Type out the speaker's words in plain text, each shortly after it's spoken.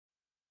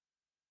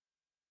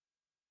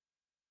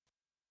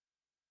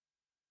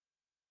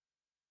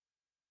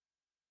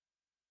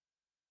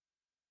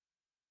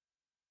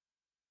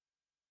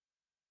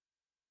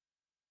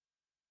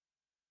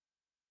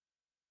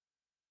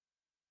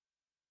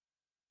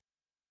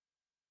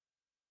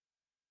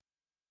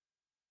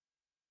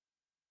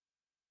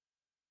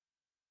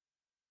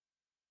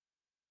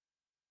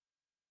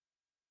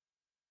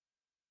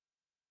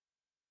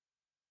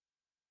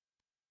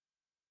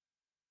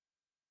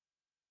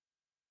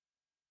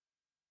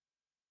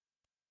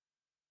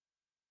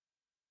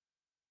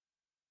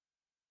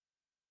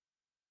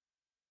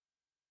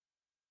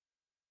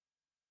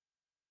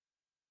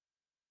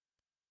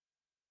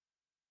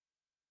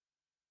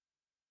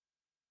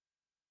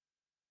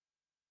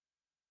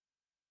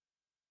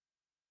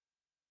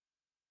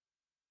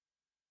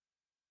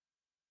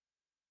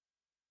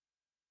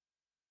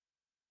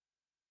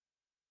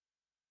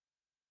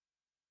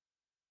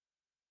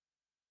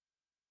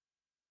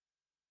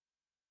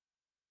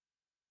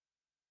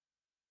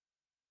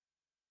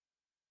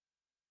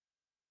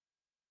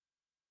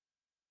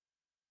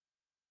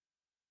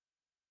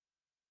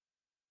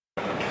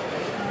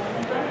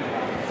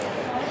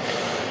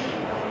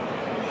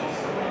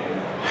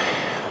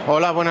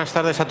Hola, buenas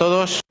tardes a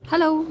todos.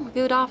 Hello,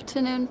 good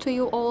afternoon to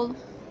you all.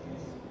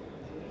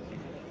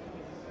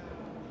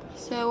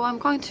 So I'm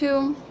going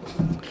to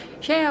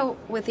share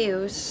with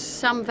you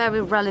some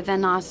very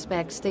relevant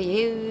aspects, the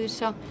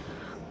use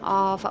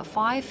of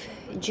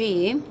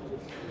 5G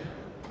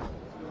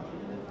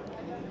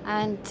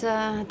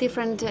and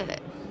different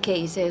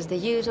cases, the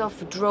use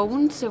of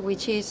drones,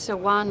 which is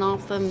one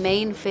of the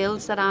main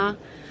fields that are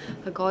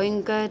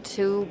going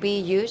to be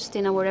used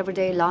in our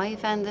everyday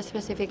life, and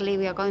specifically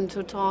we are going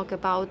to talk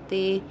about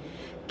the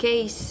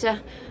case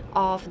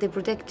of the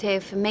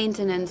predictive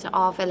maintenance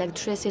of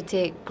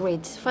electricity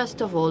grids.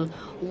 First of all,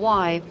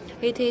 why?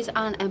 It is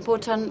an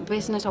important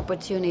business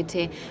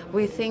opportunity.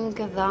 We think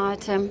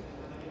that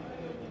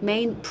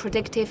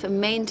predictive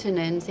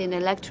maintenance in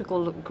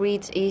electrical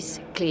grids is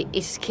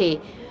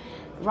key.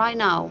 Right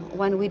now,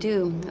 when we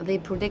do the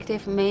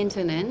predictive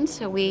maintenance,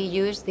 we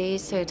use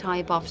these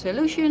type of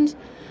solutions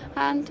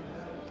and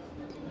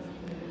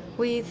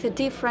with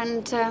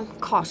different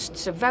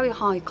costs, very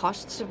high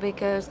costs,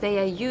 because they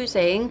are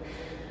using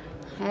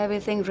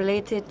everything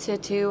related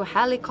to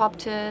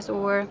helicopters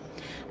or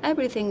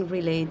everything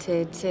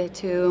related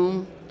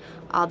to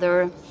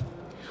other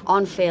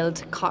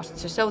on-field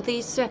costs. So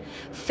these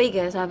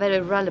figures are very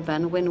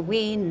relevant when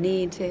we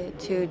need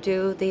to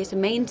do this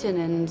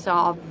maintenance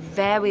of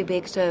very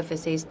big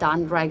surfaces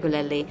done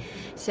regularly.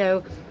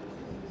 So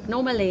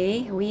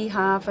normally we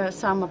have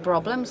some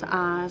problems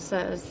as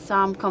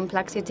some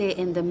complexity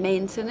in the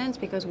maintenance,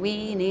 because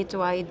we need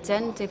to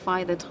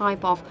identify the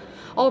type of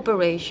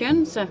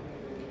operations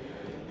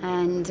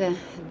and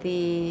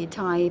the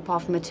type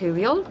of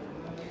material,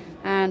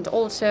 and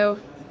also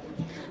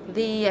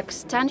the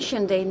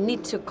extension they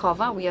need to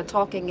cover. We are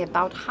talking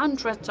about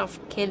hundreds of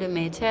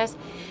kilometers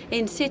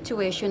in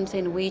situations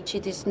in which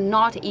it is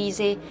not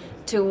easy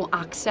to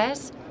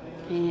access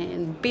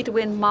in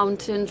between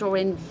mountains or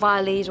in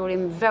valleys or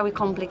in very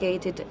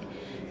complicated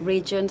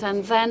regions.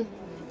 And then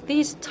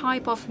this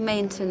type of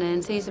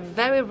maintenance is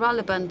very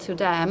relevant to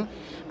them,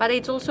 but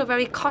it's also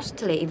very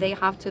costly. They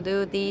have to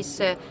do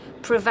this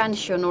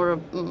prevention or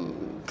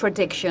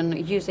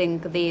prediction using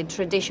the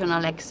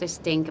traditional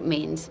existing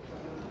means.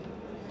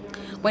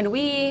 When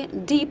we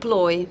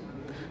deploy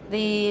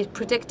the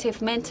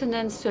predictive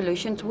maintenance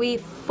solutions, we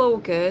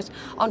focus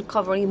on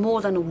covering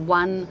more than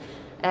one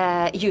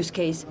use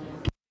case.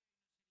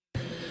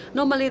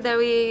 Normally,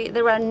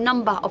 there are a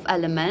number of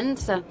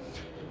elements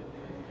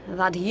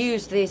that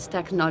use these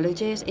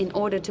technologies in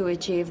order to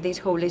achieve this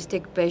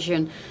holistic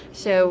vision.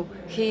 So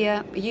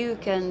here you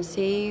can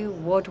see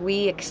what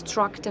we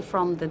extract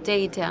from the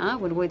data.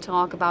 When we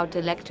talk about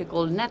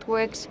electrical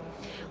networks,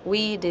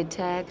 we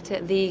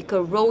detect the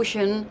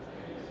corrosion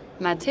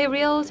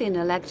materials in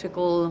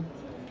electrical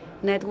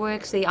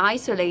networks, the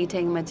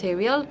isolating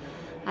material,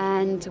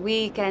 and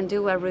we can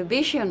do a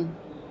revision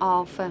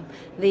of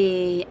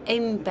the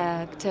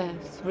impact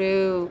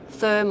through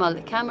thermal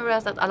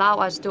cameras that allow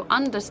us to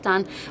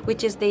understand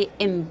which is the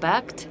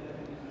impact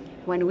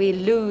when we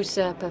lose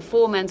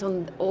performance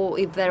or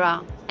if there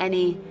are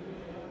any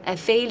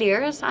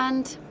failures,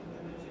 and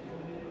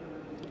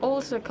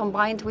also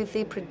combined with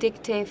the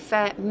predictive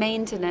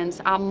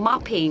maintenance, a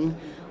mapping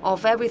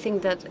of everything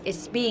that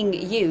is being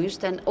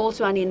used, and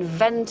also an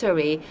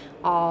inventory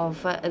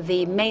of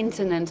the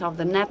maintenance of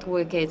the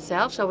network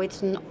itself. So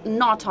it's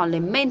not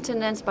only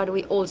maintenance, but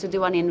we also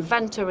do an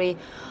inventory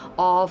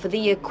of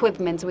the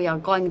equipment we are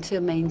going to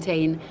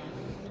maintain.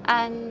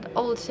 And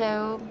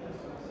also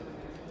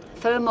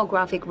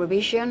thermographic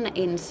revision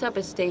in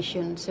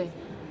substations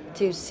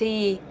to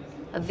see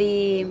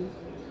the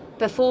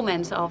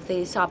performance of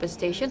the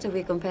substations. If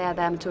we compare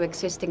them to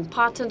existing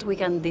patterns, we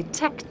can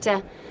detect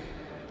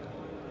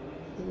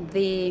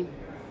the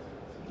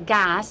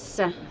gas,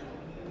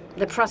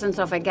 the presence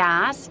of a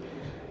gas,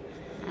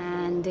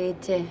 and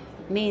it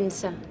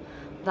means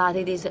that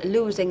it is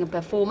losing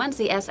performance,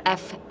 the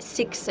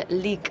SF6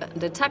 leak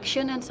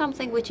detection, and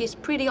something which is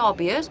pretty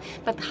obvious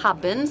that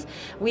happens.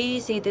 We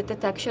see the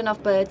detection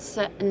of birds'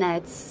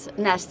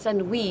 nests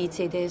and weeds.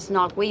 It is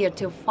not weird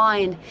to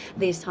find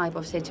these type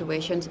of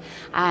situations,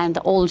 and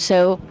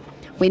also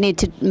we need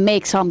to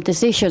make some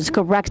decisions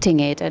correcting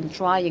it and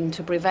trying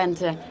to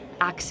prevent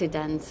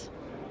accidents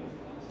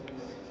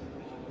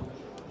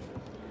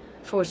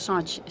for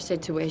such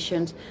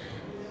situations.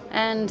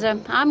 And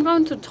I'm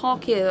going to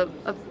talk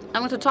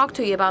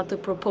to you about the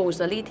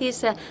proposal. It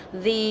is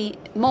the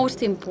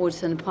most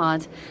important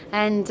part,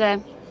 and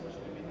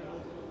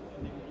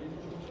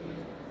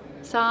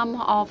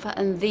some of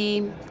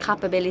the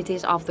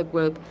capabilities of the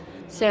group.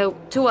 So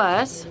to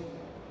us,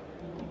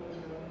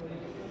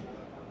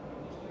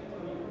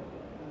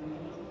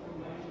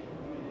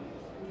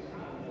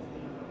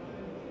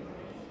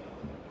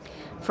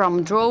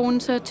 from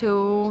drones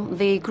to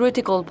the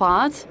critical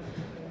part,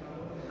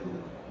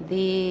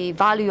 the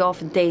value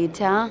of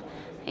data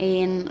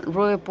in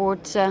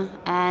reports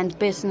and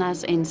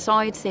business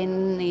insights.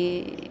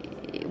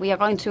 We are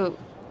going to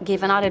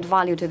give an added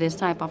value to this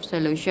type of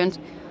solutions.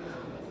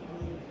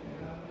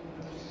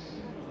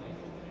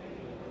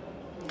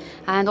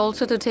 and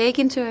also to take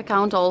into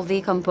account all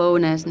the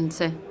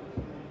components.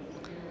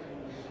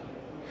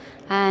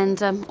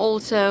 And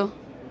also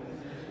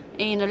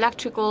in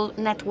electrical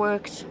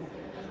networks,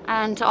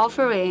 and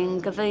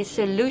offering the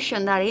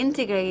solution that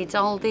integrates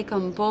all the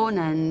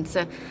components.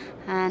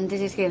 And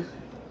this is here.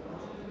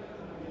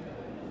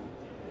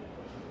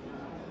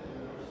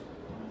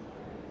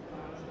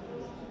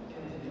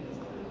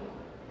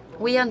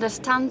 We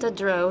understand the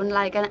drone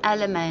like an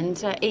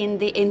element in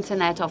the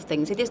Internet of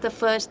Things. It is the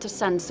first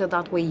sensor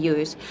that we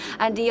use.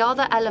 And the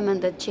other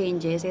element that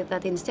changes is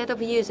that instead of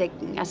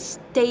using a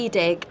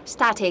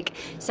static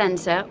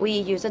sensor, we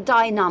use a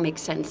dynamic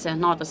sensor,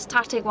 not a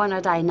static one,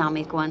 a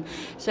dynamic one.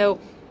 So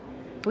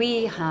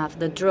we have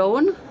the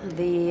drone,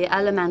 the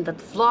element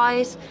that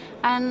flies,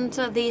 and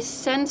the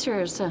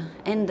sensors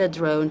in the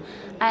drone.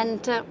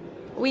 And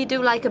we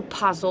do like a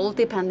puzzle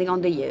depending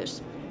on the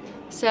use.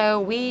 So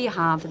we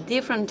have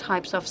different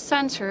types of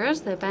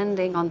sensors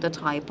depending on the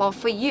type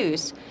of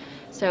use.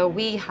 So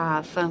we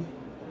have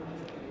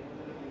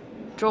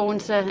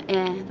drones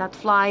that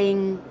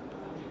flying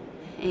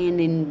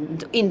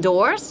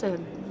indoors,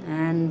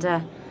 and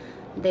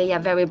they are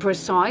very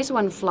precise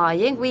when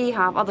flying. We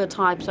have other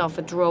types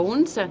of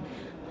drones.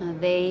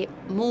 They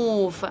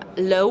move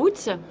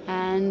loads,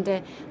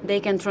 and they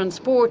can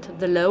transport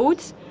the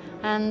loads,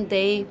 and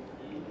they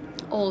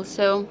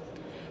also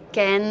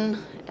can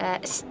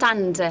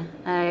stand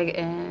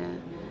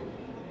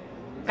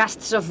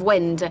gusts of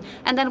wind.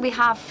 And then we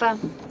have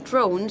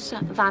drones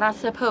that are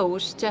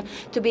supposed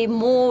to be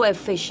more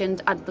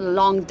efficient at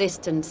long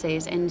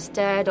distances.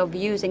 Instead of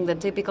using the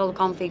typical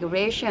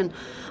configuration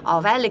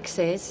of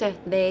helices,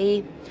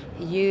 they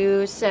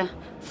use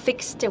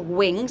fixed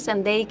wings,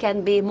 and they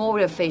can be more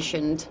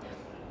efficient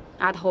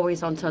at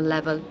horizontal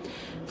level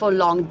for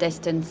long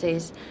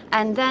distances.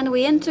 And then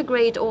we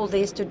integrate all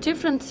this to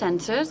different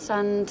sensors,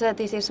 and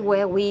this is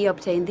where we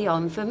obtain the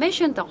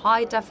information: the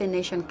high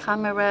definition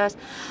cameras,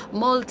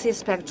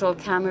 multispectral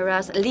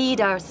cameras,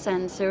 LiDAR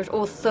sensors,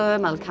 or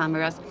thermal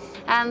cameras.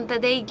 And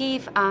they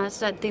give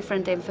us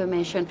different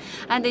information.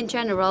 And in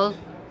general,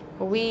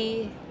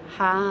 we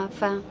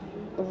have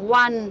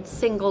one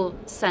single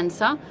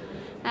sensor,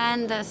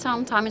 and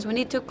sometimes we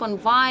need to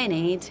combine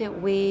it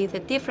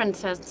with different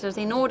sensors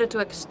in order to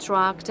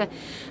extract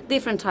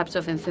different types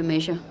of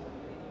information.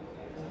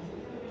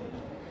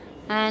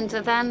 And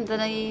then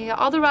the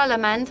other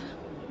element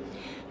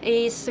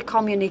is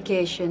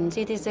communications.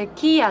 It is a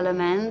key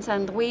element,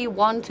 and we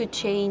want to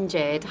change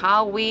it,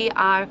 how we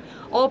are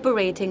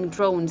operating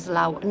drones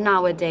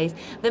nowadays.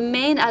 The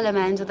main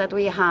element that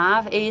we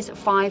have is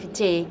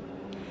 5G.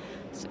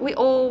 We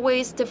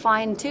always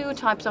define two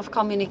types of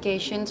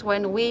communications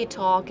when we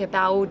talk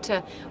about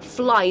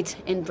flight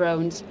in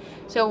drones.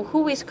 So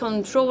who is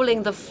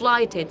controlling the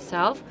flight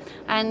itself,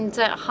 and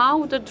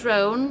how the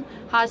drone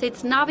has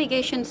its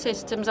navigation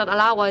systems that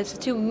allow us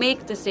to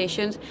make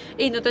decisions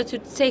in order to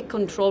take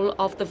control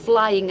of the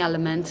flying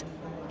element.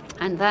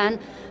 And then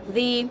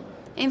the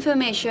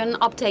information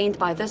obtained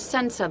by the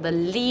sensor, the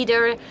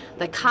LiDAR,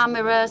 the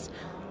cameras,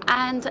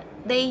 and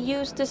they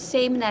use the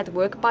same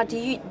network, but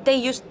they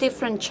use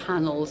different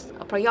channels.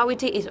 A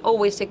priority is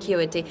always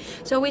security.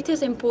 So it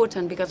is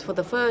important because for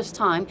the first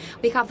time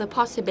we have the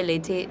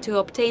possibility to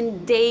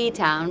obtain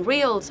data in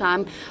real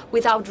time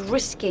without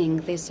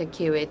risking the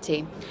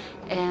security.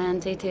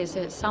 And it is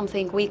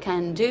something we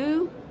can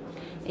do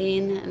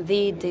in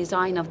the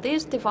design of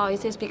these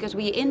devices because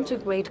we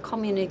integrate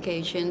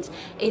communications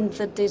in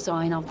the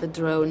design of the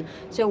drone.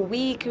 So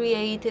we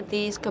created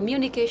these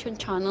communication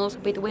channels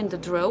between the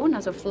drone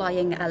as a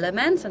flying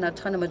element, an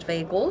autonomous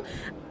vehicle,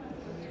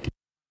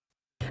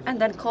 and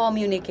then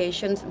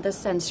communications, the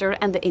sensor,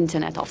 and the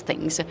Internet of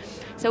Things.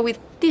 So with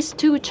these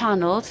two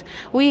channels,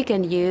 we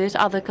can use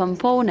other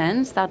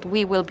components that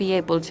we will be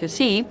able to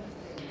see,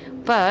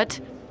 but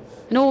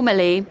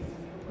normally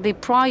the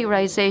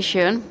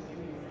prioritization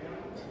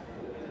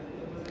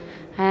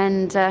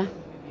and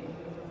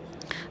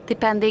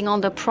depending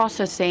on the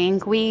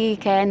processing, we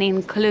can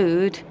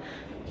include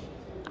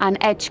an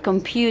edge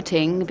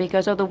computing,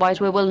 because otherwise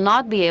we will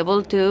not be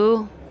able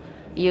to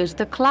use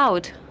the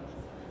cloud.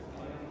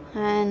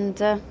 And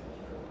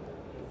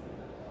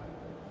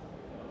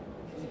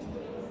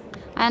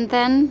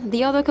then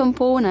the other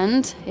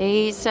component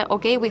is,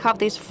 okay, we have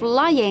this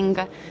flying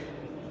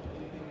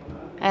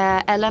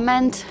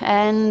element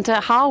and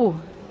how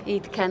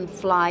it can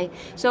fly.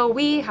 So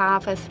we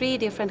have three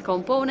different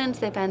components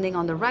depending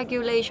on the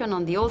regulation,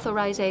 on the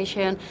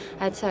authorization,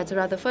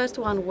 etc. The first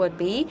one would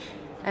be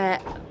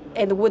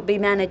it would be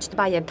managed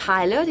by a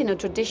pilot in a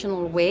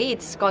traditional way.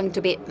 It's going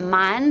to be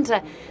manned.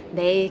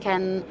 They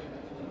can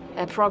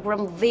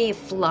program the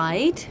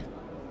flight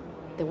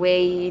the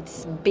way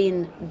it's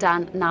been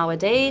done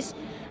nowadays.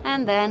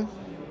 And then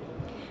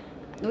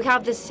we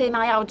have the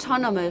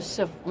semi-autonomous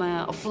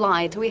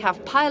flight. We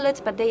have pilots,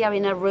 but they are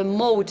in a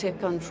remote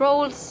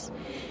controls,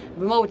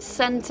 remote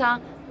center,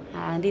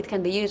 and it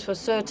can be used for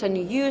certain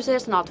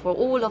users, not for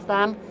all of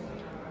them.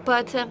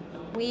 But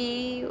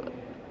we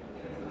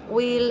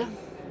will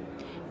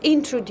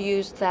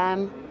introduce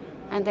them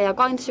and they are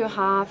going to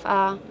have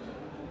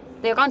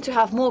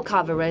more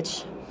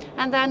coverage.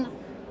 And then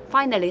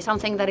finally,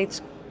 something that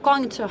it's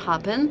going to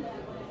happen,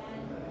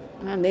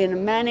 and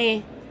in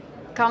many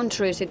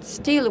countries it's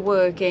still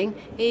working,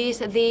 is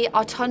the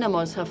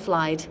autonomous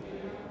flight.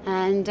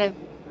 And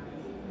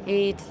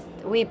we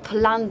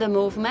plan the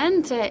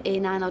movement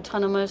in an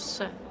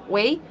autonomous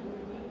way.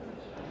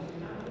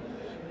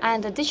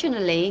 And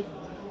additionally,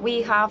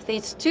 we have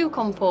these two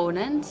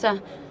components,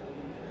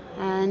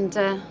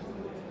 and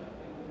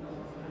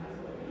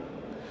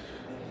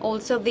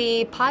also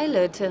the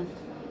pilot.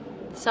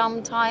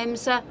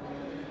 Sometimes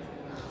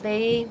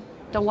they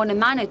don't want to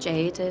manage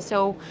it,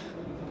 so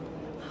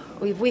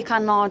if we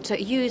cannot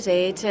use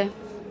it,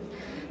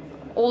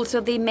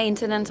 also the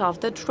maintenance of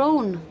the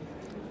drone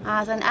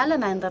as an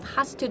element that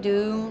has to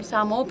do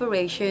some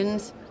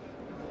operations,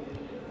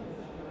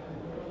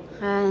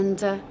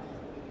 and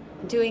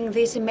doing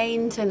this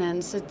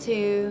maintenance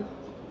to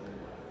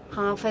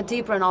have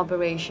different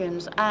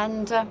operations,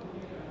 and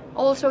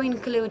also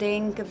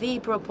including the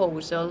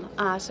proposal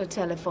as a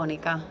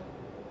Telefónica.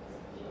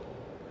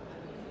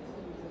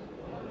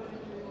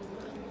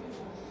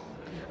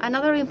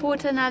 Another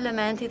important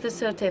element is the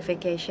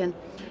certification.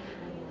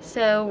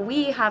 So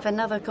we have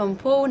another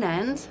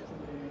component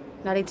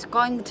that it's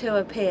going to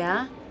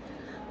appear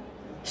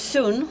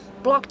soon,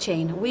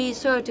 blockchain. We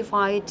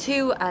certify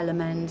two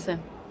elements.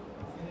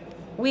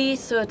 We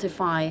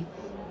certify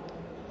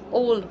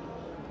all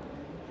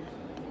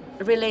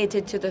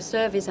related to the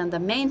service and the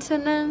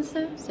maintenance,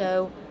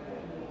 so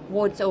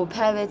what's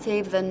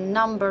operative, the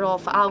number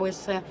of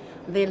hours,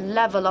 the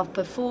level of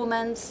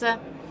performance,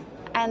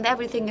 and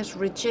everything is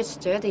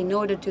registered in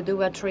order to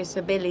do a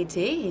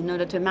traceability, in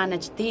order to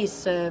manage these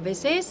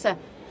services,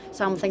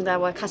 something that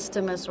our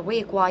customers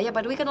require,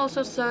 but we can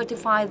also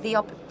certify the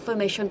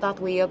information that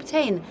we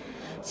obtain.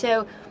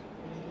 So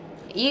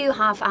you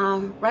have a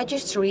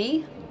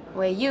registry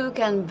where you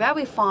can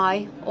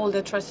verify all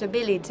the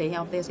traceability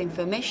of this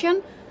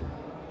information,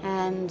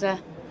 and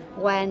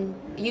when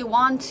you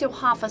want to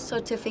have a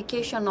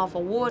certification of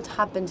what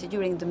happens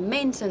during the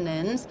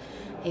maintenance,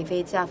 if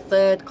it's a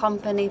third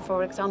company,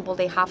 for example,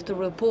 they have to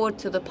report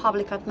to the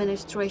public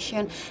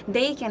administration.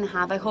 They can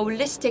have a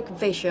holistic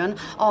vision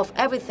of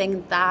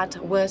everything that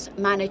was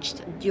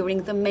managed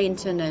during the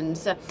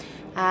maintenance,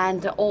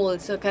 and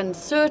also can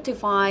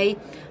certify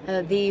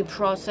the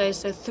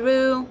process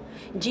through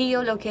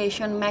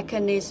geolocation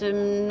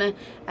mechanism,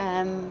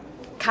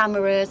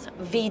 cameras,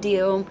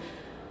 video,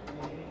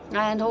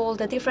 and all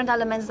the different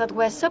elements that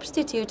were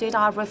substituted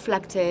are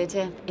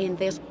reflected in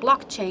this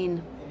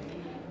blockchain.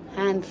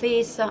 And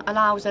this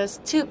allows us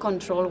to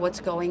control what's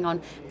going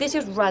on. This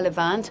is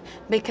relevant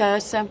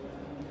because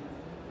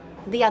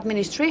the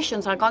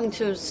administrations are going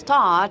to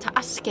start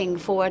asking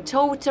for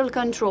total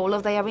control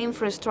of their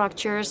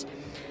infrastructures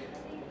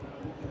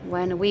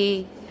when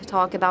we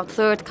talk about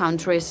third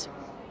countries.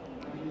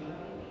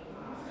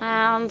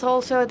 And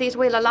also this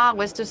will allow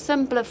us to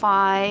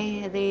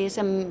simplify this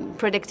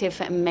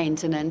predictive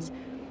maintenance.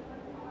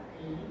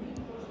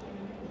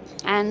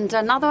 And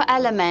another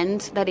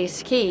element that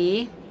is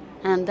key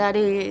and that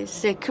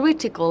is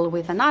critical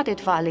with an added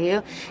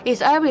value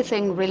is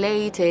everything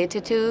related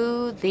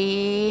to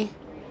the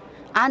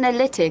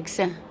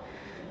analytics.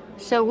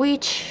 So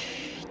which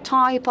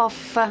type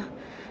of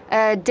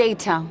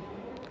data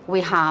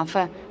we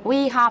have?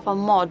 We have a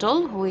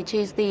model which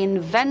is the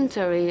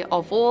inventory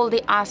of all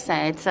the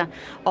assets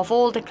of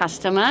all the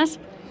customers,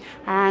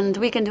 and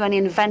we can do an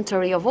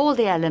inventory of all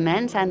the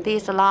elements, and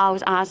this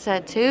allows us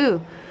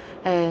to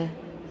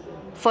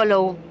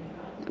follow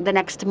the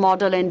next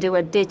model and do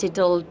a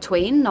digital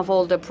twin of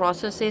all the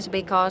processes,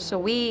 because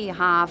we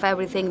have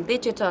everything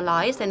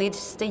digitalized and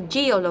it's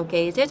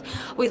geolocated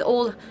with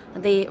all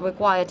the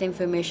required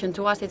information.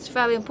 To us, it's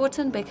very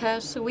important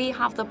because we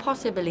have the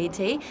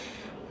possibility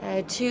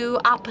to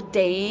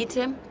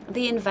update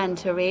the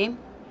inventory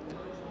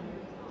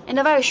in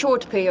a very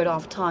short period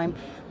of time.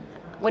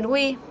 When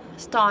we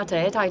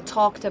started, I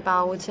talked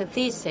about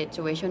this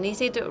situation.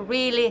 Is it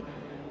really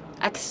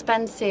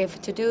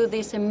expensive to do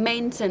this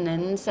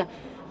maintenance?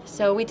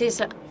 So it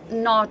is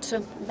not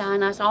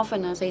done as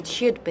often as it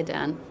should be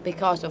done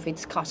because of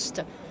its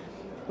cost.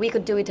 We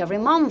could do it every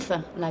month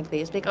like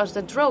this because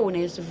the drone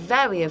is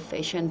very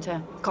efficient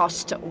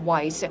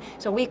cost-wise.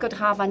 So we could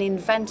have an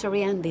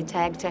inventory and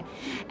detect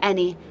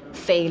any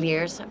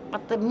failures.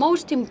 But the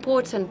most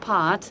important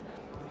part,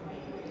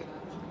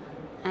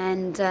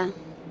 and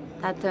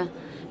that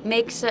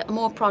makes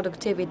more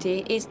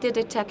productivity, is the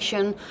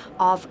detection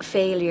of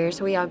failures.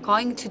 We are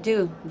going to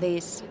do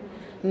this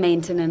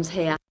maintenance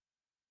here.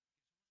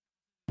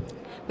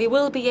 We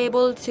will be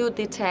able to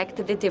detect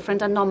the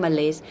different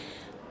anomalies,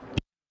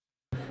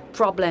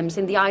 problems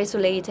in the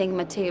isolating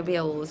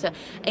materials,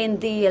 in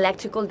the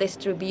electrical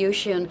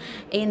distribution,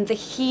 in the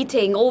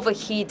heating,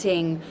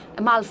 overheating,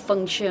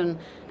 malfunction.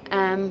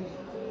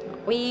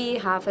 We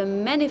have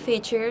many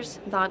features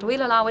that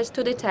will allow us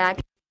to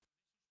detect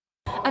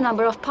a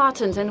number of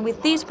patterns, and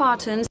with these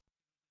patterns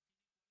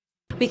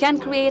we can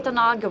create an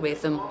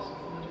algorithm.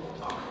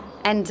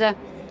 And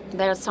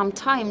there are some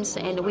times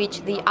in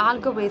which the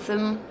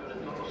algorithm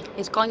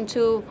is going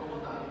to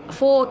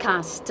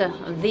forecast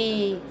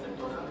the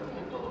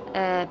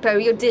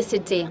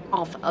periodicity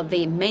of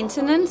the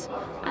maintenance,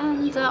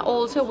 and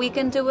also we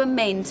can do an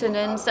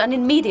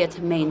immediate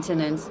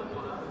maintenance.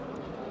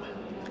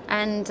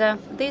 And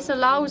this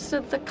allows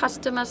the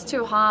customers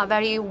to have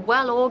very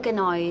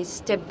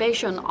well-organized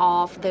vision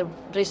of the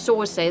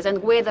resources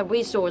and where the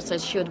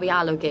resources should be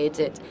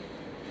allocated.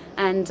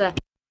 And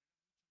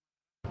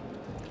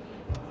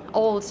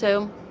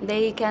also,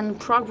 they can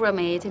program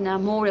it in a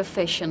more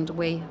efficient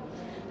way.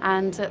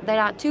 And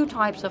there are two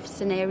types of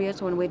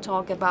scenarios when we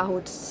talk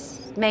about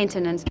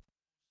maintenance.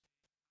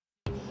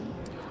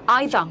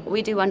 Either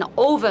we do an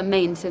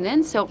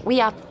over-maintenance, so we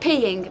are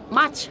paying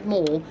much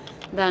more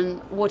than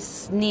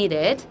what's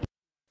needed,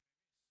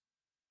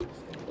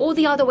 or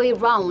the other way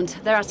around,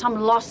 there are some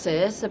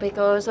losses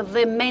because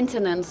the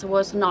maintenance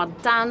was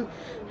not done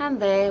and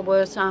there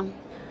was a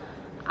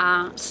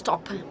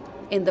stop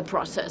in the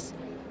process.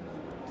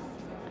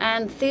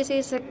 And this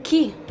is a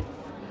key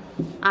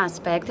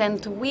aspect,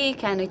 and we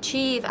can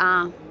achieve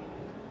a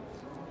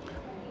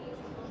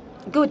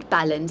good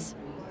balance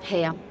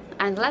here.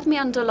 And let me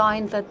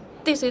underline that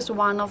this is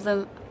one of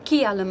the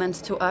key elements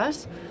to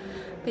us,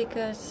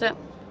 because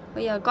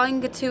we are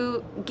going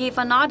to give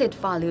an added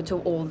value to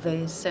all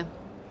this.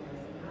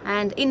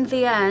 And in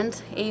the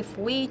end, if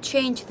we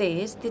change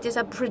this, this is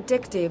a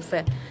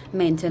predictive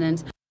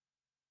maintenance.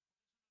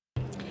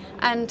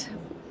 And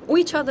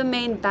which are the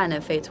main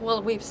benefits?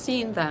 Well, we've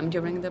seen them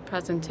during the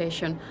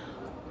presentation.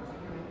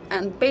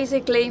 And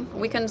basically,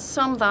 we can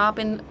sum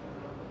them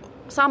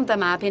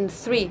up in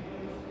three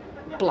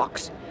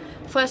blocks.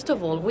 First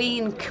of all, we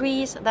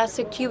increase the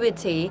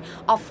security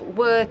of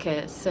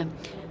workers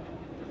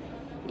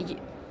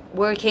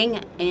working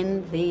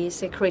in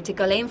these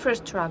critical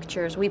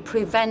infrastructures. We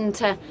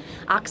prevent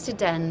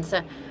accidents,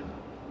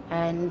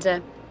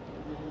 and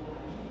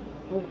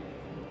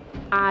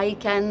I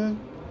can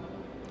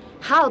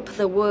help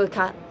the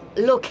worker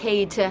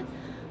locate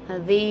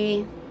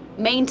the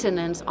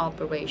maintenance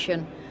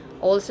operation.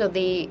 Also,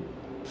 the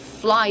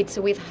flights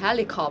with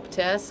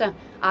helicopters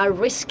are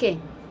risky.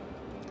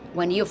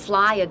 When you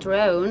fly a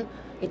drone,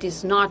 it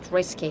is not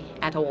risky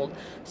at all.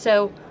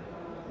 So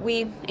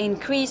we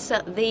increase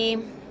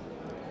the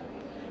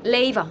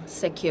labor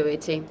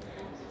security,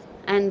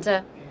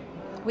 and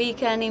we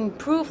can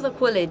improve the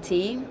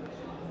quality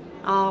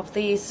of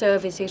the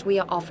services we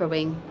are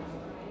offering.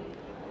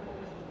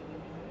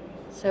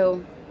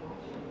 So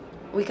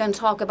we can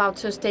talk about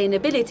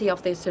sustainability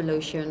of these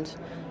solutions,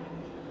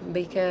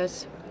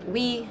 because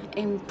we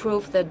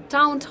improve the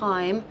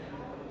downtime,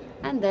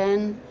 and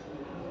then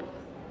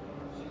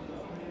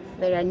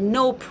there are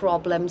no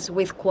problems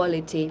with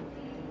quality.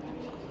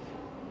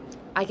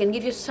 I can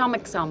give you some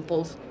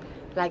examples,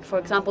 like, for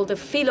example, the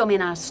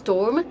Philomena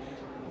storm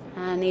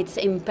and its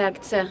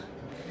impact,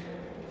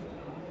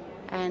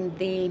 and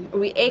the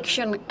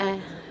reaction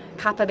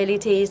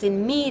capability is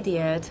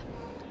immediate,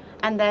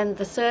 and then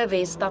the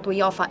service that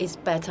we offer is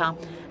better.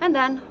 And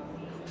then,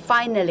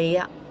 finally,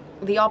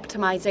 the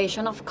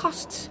optimization of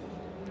costs.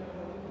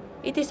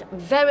 It is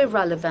very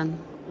relevant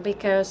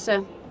because,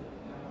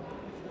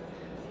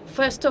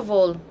 first of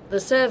all, the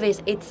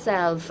service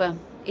itself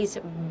is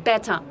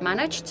better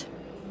managed,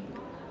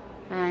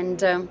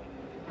 and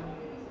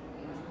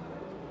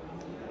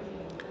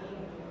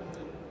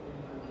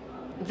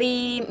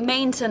the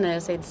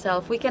maintenance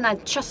itself, we can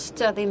adjust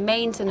the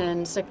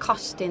maintenance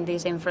cost in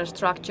these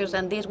infrastructures,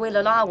 and this will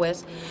allow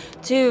us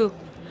to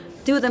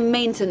do the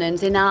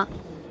maintenance in a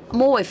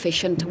more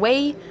efficient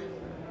way.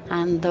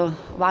 And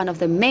one of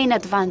the main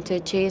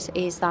advantages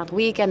is that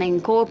we can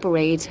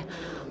incorporate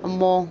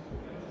more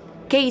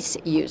case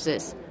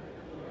users.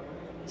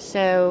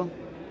 So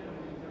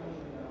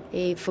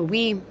if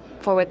we,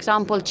 for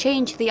example,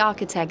 change the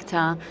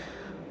architecture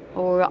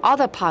or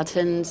other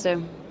patterns,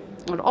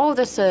 or all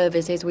the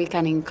services we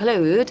can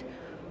include,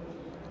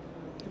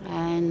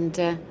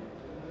 and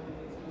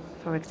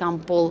for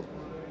example,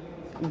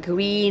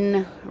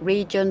 green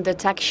region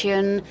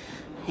detection,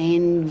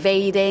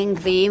 invading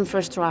the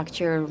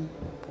infrastructure,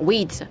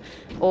 weeds,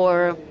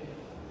 or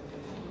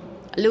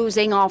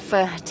losing of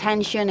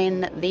tension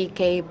in the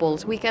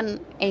cables. We can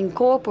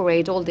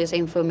incorporate all this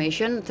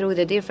information through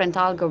the different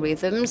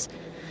algorithms,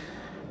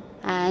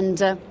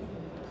 and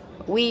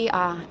we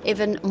are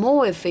even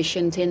more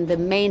efficient in the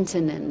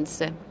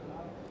maintenance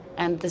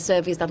and the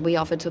service that we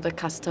offer to the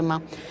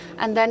customer.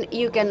 And then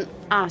you can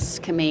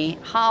ask me,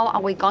 how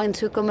are we going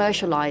to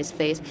commercialize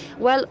this?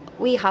 Well,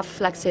 we have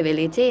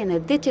flexibility in a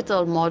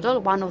digital model.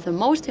 One of the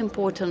most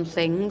important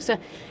things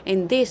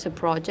in this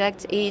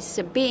project is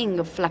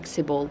being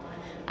flexible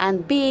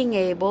and being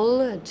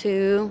able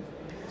to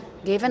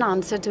give an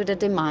answer to the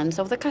demands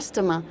of the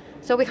customer.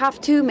 So we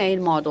have two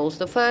main models.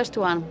 The first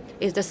one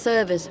is the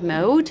service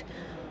mode.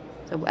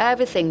 So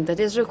everything that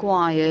is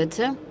required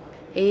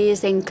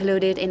is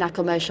included in a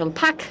commercial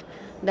pack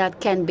that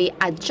can be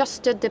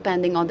adjusted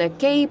depending on the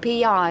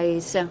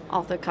KPIs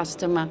of the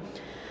customer.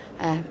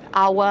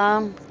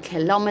 Hour,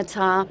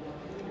 kilometer,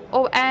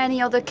 or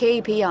any other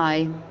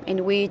KPI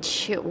in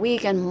which we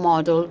can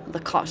model the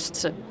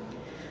costs.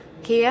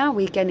 Here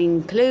we can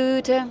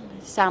include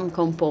some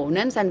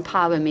components and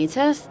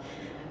parameters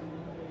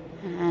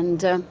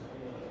and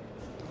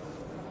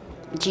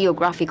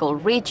geographical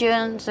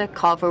regions,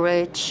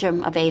 coverage,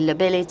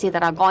 availability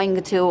that are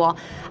going to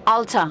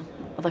alter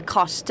the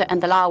cost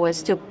and allow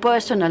us to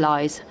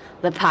personalize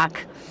the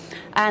pack.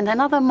 And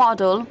another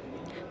model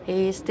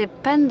is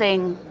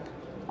depending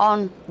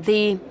on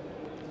the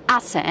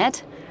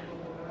asset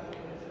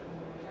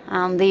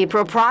and the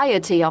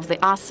propriety of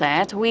the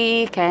asset,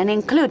 we can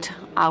include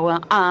our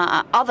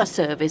other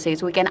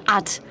services. We can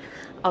add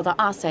other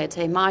assets.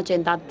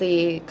 Imagine that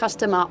the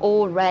customer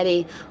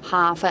already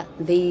have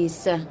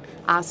these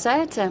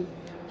assets,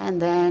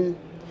 and then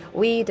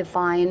we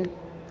define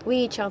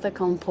which other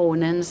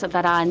components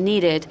that are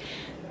needed.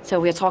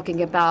 So we're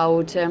talking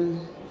about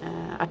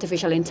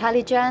artificial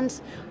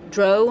intelligence,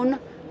 drone,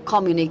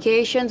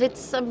 communications.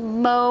 It's a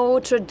more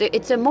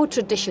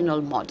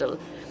traditional model.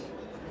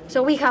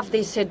 So we have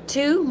these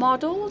two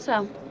models,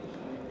 a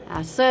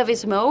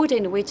service mode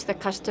in which the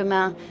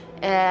customer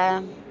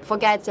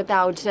forgets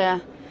about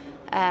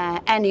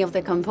any of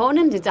the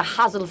components. It's a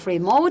hassle-free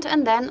mode,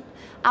 and then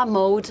a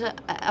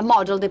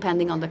model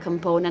depending on the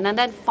component. And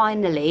then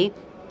finally,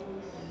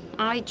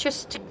 I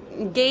just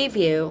gave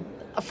you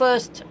a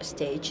first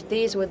stage.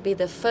 These would be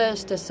the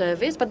first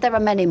service, but there are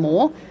many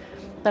more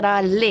that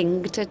are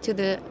linked to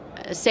the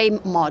same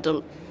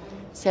model.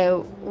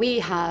 So we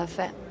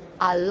have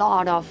a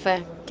lot of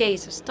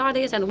case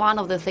studies, and one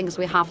of the things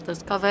we have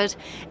discovered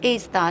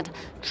is that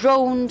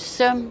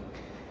drones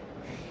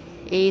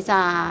is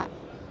an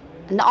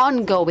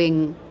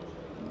ongoing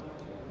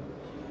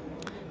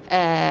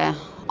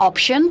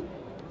option.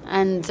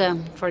 And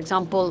for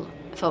example,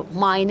 for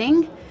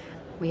mining,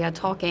 we are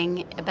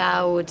talking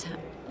about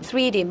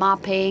 3D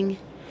mapping,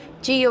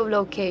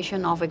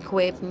 geolocation of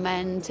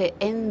equipment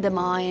in the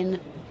mine,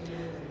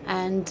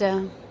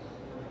 and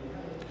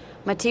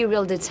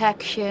material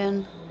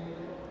detection,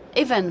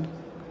 even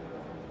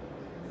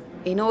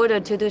in order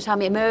to do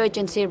some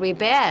emergency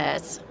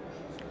repairs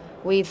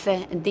with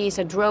these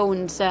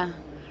drones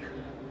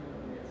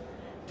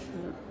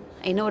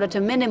in order to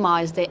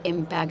minimize the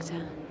impact.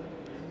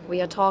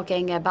 We are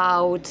talking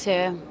about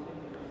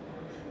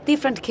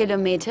different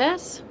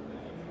kilometers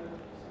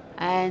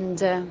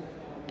and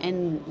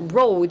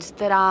roads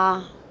that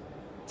are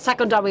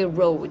secondary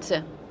roads.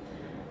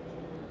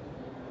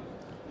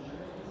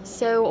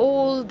 So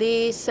all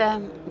this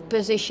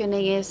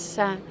positioning is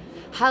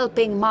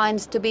helping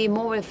mines to be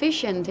more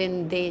efficient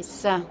in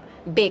these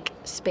big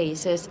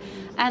spaces.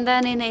 And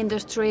then in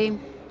industry,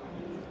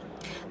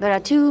 there are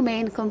two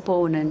main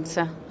components.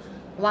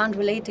 One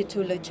related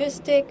to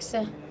logistics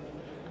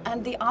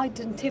and the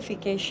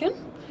identification,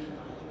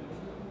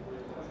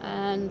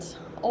 and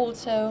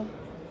also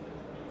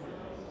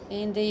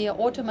in the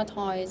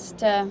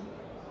automatized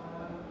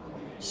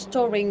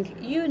storing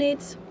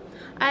units,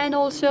 and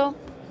also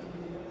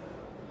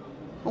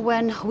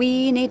when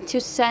we need to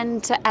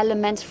send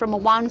elements from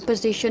one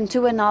position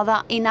to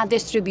another in a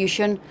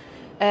distribution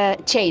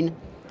chain.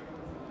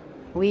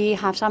 We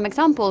have some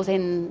examples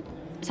in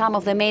some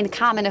of the main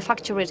car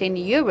manufacturers in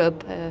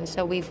Europe.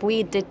 So if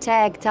we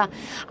detect a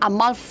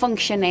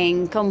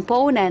malfunctioning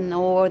component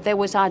or there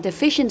was a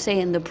deficiency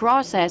in the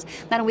process,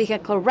 then we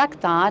can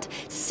correct that,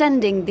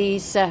 sending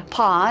these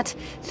parts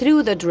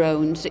through the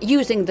drones,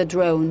 using the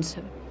drones.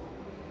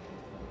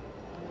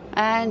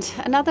 And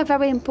another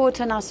very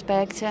important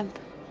aspect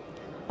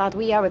that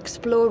we are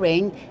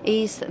exploring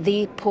is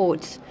the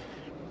ports.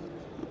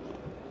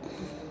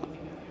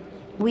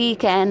 We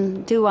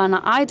can do an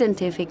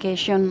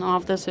identification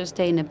of the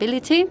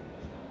sustainability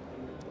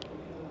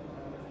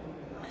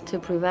to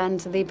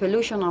prevent the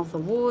pollution of the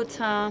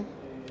water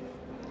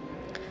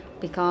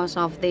because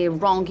of the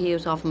wrong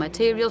use of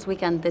materials. We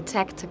can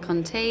detect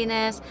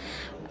containers,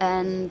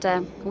 and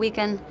we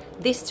can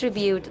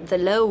distribute the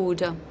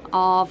load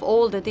of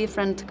all the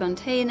different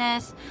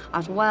containers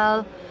as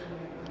well.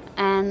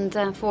 And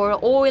for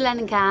oil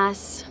and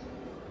gas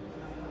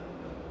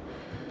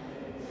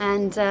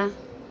and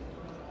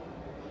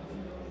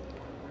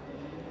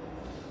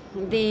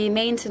the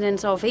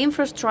maintenance of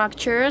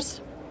infrastructures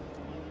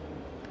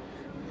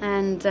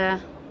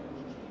and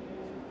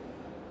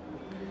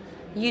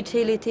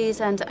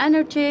utilities and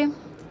energy,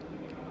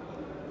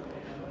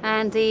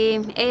 and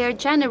the air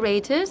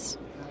generators,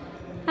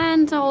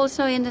 and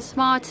also in the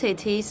smart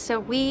cities. So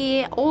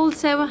we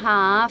also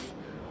have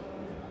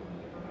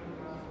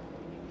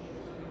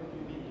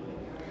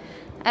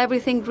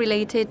everything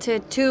related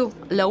to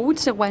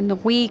loads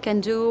when we can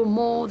do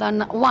more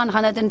than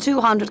 100 and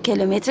 200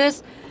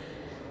 kilometers.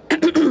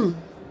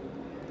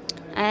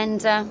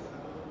 And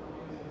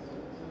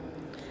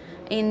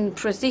in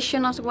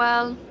precision as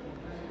well.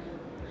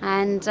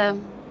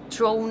 And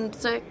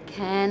drones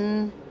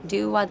can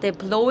do a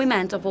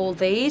deployment of all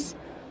these.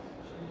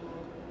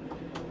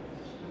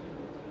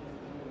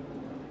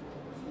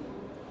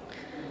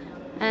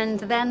 And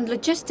then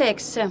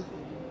logistics.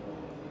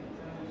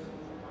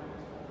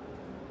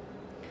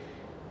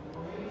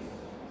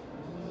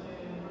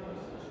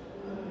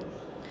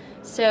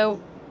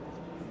 So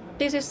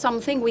this is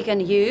something we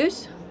can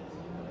use.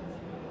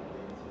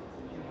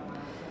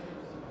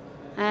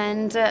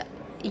 And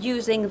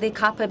using the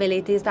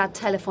capabilities that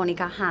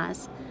Telefónica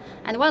has.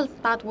 And well,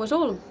 that was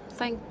all.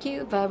 Thank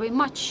you very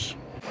much.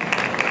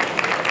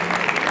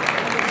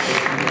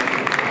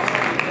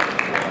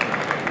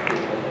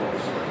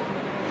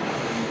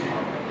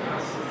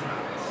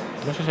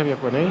 No sé si había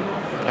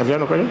Q&A.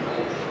 ¿Adriano, coño?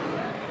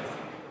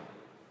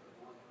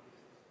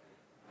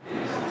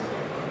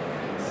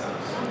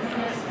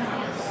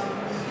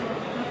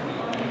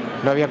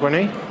 ¿No había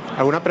Q&A?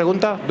 ¿Alguna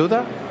pregunta?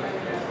 ¿Duda?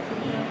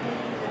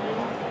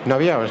 No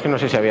había, es que no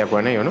sé si había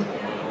Q&A o no.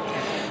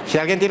 Si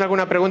alguien tiene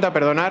alguna pregunta,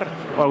 perdonar,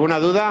 o alguna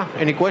duda,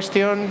 any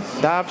question,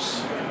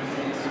 doubts?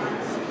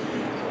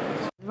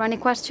 Any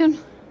question?